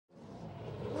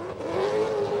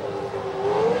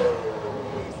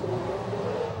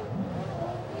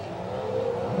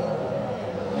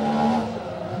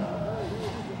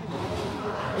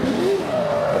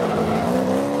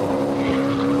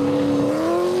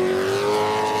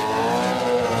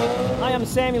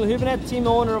Samuel Hubinette, team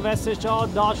owner of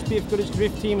SHR, Dodge BF Goodrich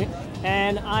Drift Team,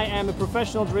 and I am a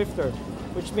professional drifter,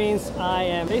 which means I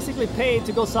am basically paid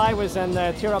to go sideways and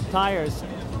tear up tires,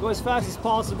 go as fast as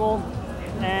possible,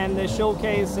 and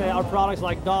showcase our products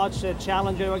like Dodge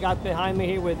Challenger I got behind me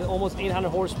here with almost 800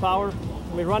 horsepower.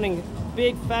 We're running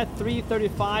big fat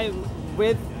 335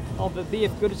 width of the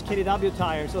BF Goodrich KDW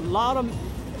tires, so a lot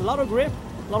of grip,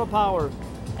 a lot of power.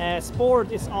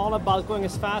 Sport is all about going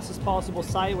as fast as possible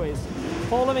sideways.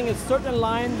 Following a certain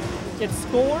line gets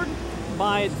scored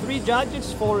by 3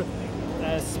 judges for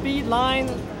speed, line,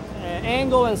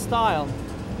 angle, and style.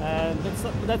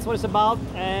 That's what it's about,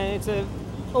 and it's an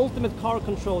ultimate car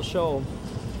control show.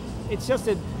 It's just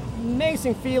an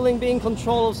amazing feeling being in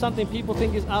control of something people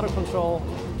think is out of control,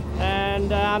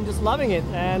 and I'm just loving it,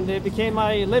 and it became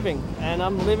my living, and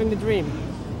I'm living the dream.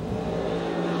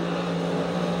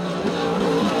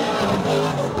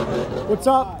 What's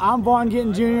up? I'm Vaughn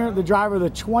Gittin Jr., the driver of the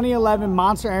 2011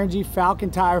 Monster Energy Falcon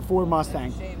Tire Ford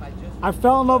Mustang. I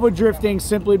fell in love with drifting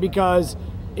simply because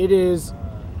it is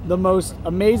the most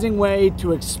amazing way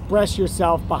to express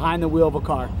yourself behind the wheel of a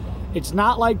car. It's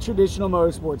not like traditional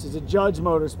motorsports. It's a judged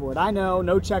motorsport. I know,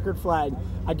 no checkered flag.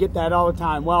 I get that all the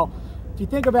time. Well, if you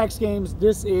think of X Games,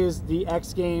 this is the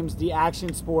X Games, the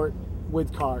action sport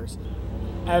with cars.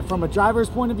 And from a driver's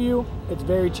point of view, it's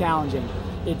very challenging.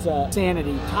 It's a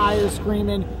sanity, tires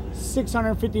screaming,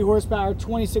 650 horsepower,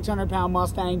 2,600 pound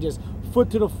Mustang, just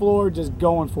foot to the floor, just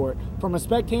going for it. From a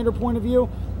spectator point of view,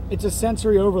 it's a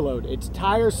sensory overload. It's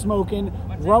tires smoking,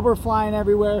 rubber flying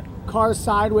everywhere, cars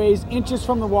sideways, inches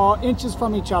from the wall, inches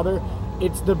from each other.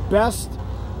 It's the best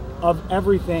of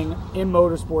everything in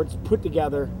motorsports put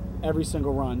together every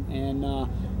single run. And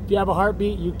if you have a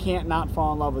heartbeat, you can't not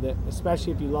fall in love with it,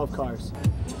 especially if you love cars.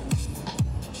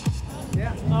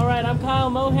 Yeah. All right, I'm Kyle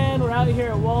Mohan. We're out here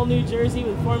at Wall, New Jersey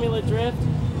with Formula Drift.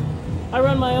 I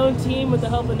run my own team with the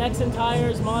help of Nexen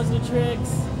Tires, Mazda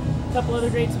Tricks, a couple other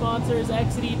great sponsors,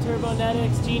 Exity,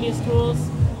 Turbonetics, Genius Tools.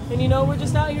 And you know, we're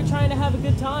just out here trying to have a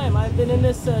good time. I've been in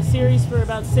this series for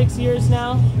about 6 years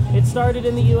now. It started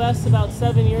in the US about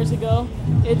 7 years ago.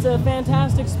 It's a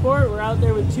fantastic sport. We're out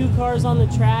there with 2 cars on the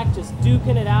track, just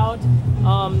duking it out.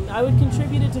 I would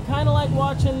contribute it to kind of like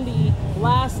watching the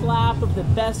last lap of the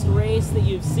best race that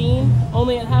you've seen,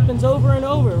 only it happens over and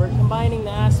over. We're combining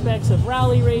the aspects of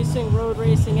rally racing, road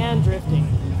racing, and drifting.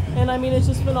 And I mean, it's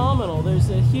just phenomenal. There's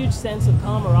a huge sense of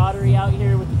camaraderie out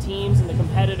here with the teams and the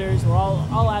competitors. We're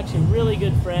all actually really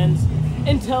good friends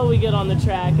until we get on the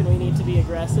track and we need to be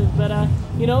aggressive. But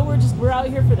you know, we're out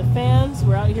here for the fans,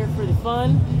 we're out here for the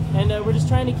fun, and we're just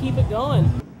trying to keep it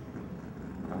going.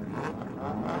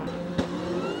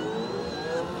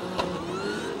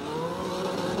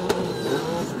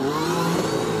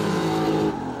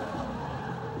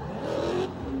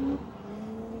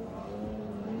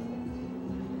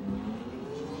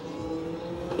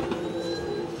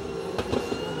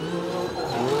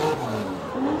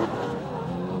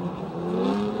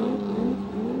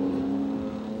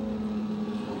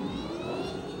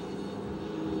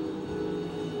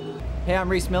 Hey, I'm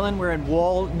Rhys Millen. We're in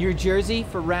Wall, New Jersey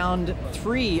for round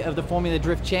 3 of the Formula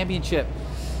Drift Championship.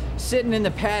 Sitting in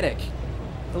the paddock,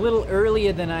 a little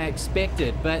earlier than I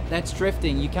expected, but that's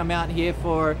drifting. You come out here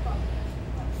for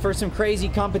some crazy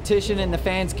competition, and the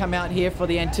fans come out here for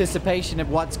the anticipation of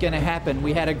what's going to happen.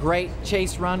 We had a great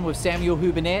chase run with Samuel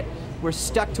Hubinette. We're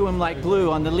stuck to him like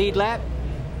glue on the lead lap.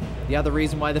 The other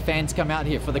reason why the fans come out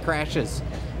here for the crashes.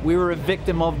 We were a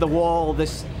victim of the wall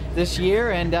this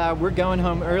year, and we're going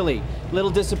home early. A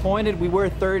little disappointed. We were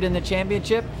 3rd in the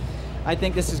championship. I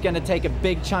think this is going to take a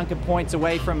big chunk of points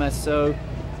away from us, so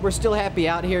we're still happy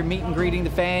out here meet and greeting the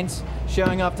fans,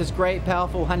 showing off this great,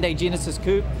 powerful Hyundai Genesis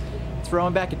coupe,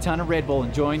 throwing back a ton of Red Bull,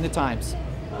 enjoying the times.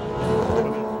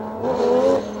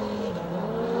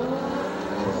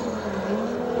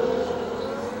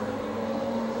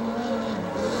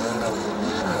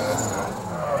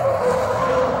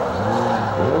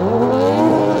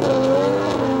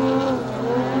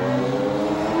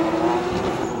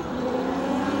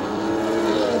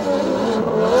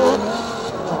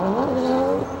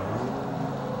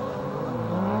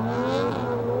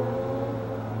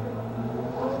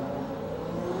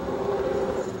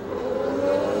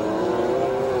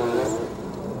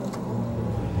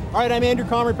 All right, I'm Andrew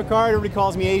Comrie-Picard. Everybody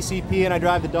calls me ACP, and I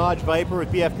drive the Dodge Viper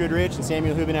with BF Goodrich and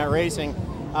Samuel Hubinette Racing.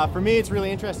 For me, it's really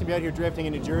interesting to be out here drifting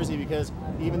in New Jersey because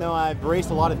even though I've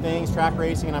raced a lot of things, track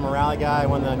racing, and I'm a rally guy, I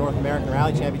won the North American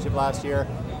Rally Championship last year,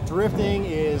 drifting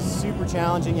is super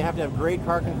challenging. You have to have great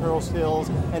car control skills,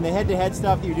 and the head-to-head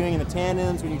stuff that you're doing in the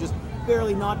tandems when you just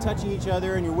barely not touching each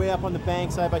other and you're way up on the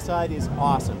bank side by side is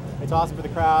awesome. It's awesome for the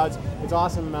crowds, it's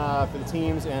awesome for the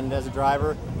teams, and as a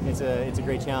driver, it's a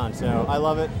great challenge. So I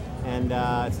love it, and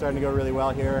it's starting to go really well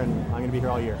here, and I'm going to be here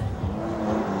all year.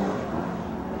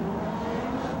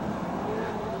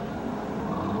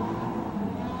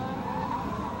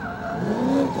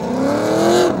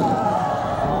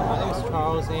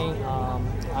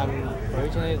 I'm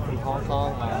originally from Hong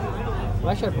Kong. I'm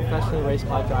actually a professional race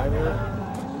car driver.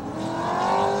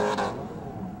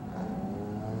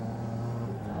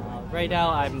 Right now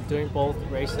I'm doing both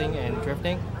racing and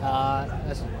drifting.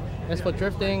 As for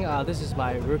drifting, this is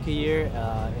my rookie year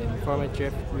in Formula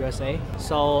Drift USA.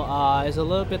 So it's a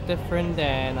little bit different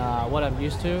than what I'm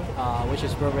used to, which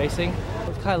is road racing.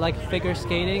 It's kind of like figure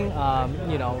skating,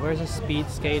 you know, versus speed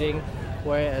skating.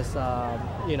 Whereas,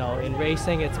 you know, in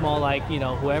racing, it's more like, you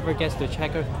know, whoever gets the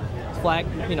checkered flag,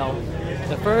 you know,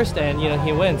 the first, and, you know,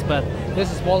 he wins. But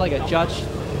this is more like a judge,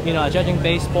 you know, a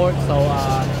judging-based sport. So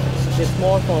it's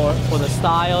more for the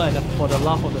style and for the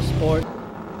love of the sport.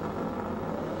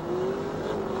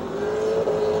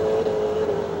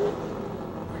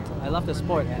 I love the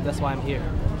sport, and that's why I'm here.